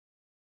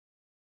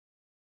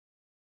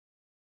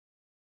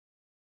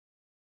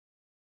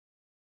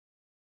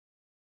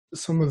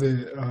some of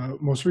the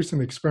most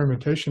recent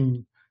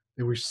experimentation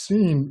that we've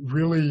seen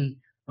really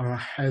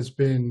has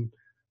been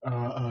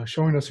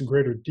showing us in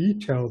greater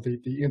detail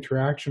the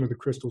interaction of the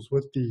crystals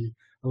with the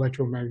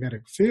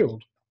electromagnetic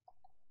field.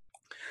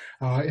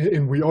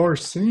 And we are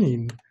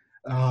seeing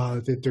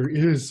that there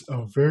is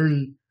a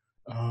very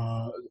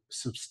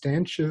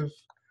substantive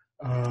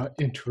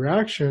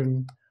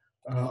interaction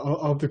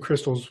of the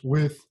crystals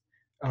with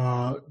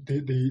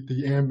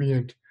the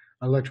ambient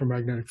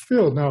electromagnetic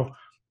field. Now,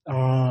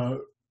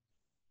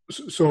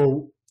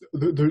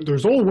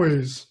 there's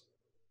always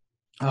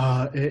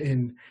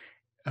an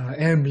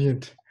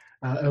ambient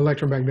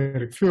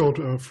electromagnetic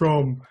field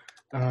from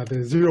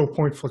the 0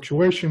 point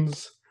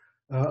fluctuations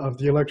of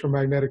the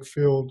electromagnetic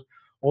field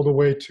all the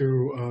way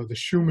to the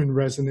Schumann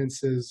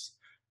resonances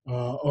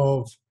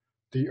of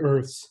the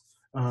Earth's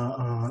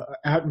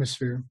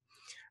atmosphere.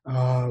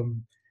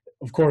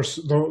 Of course,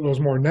 those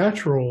more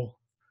natural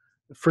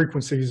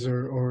frequencies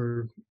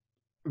are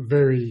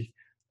very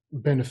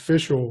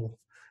beneficial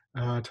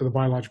to the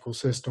biological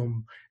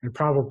system and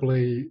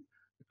probably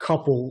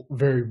couple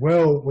very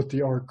well with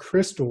the ARK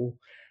crystal.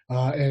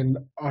 And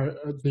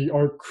the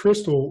ARK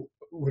crystal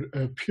would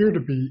appear to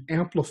be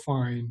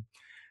amplifying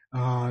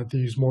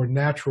these more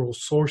natural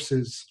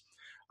sources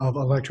of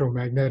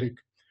electromagnetic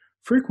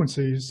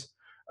frequencies,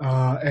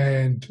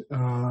 and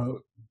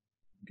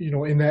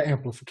in that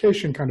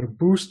amplification, kind of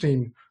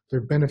boosting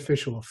their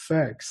beneficial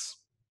effects.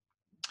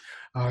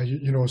 So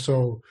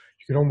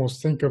you could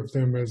almost think of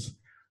them as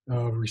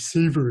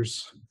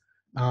receivers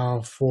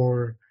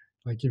for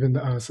like even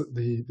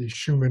the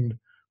Schumann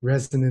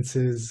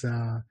resonances.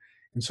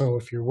 And so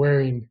if you're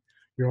wearing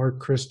your ARK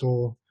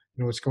crystal,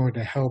 it's going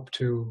to help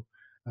to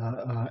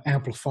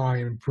amplify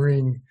and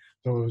bring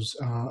those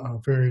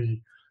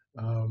very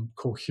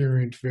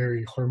coherent,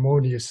 very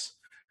harmonious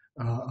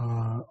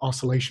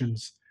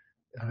oscillations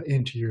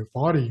into your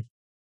body.